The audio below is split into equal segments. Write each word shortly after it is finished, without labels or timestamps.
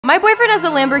My boyfriend has a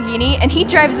Lamborghini and he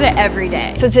drives it every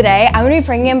day. So today, I'm gonna be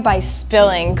pranking him by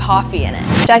spilling coffee in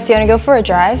it. Jack, do you wanna go for a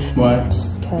drive? Why?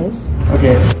 Just cause.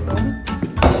 Okay.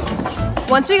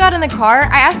 Once we got in the car,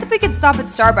 I asked if we could stop at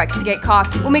Starbucks to get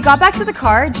coffee. When we got back to the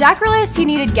car, Jack realized he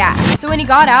needed gas. So when he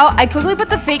got out, I quickly put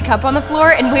the fake cup on the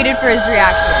floor and waited for his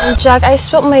reaction. Jack, I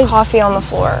spilled my coffee on the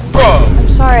floor. Bro, I'm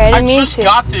sorry, I didn't mean to. I just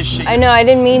got this shit. I know, I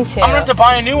didn't mean to. I'm gonna have to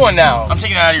buy a new one now. I'm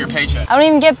taking it out of your paycheck. I don't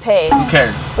even get paid. Who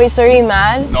cares? Wait, so are you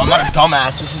mad? No, I'm not a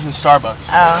dumbass. This isn't Starbucks.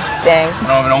 Oh, dang. I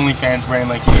don't have an OnlyFans brand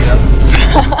like you, you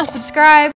know? Subscribe.